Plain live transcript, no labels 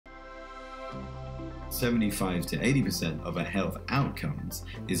75 to 80% of our health outcomes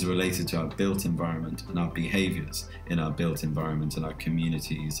is related to our built environment and our behaviors in our built environment and our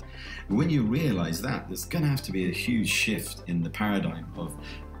communities. When you realize that, there's going to have to be a huge shift in the paradigm of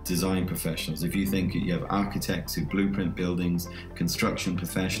design professionals. If you think you have architects who blueprint buildings, construction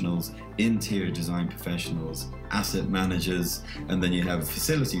professionals, interior design professionals, asset managers, and then you have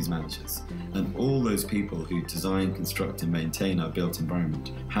facilities managers. And all those people who design, construct, and maintain our built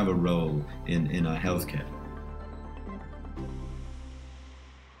environment have a role in our healthcare.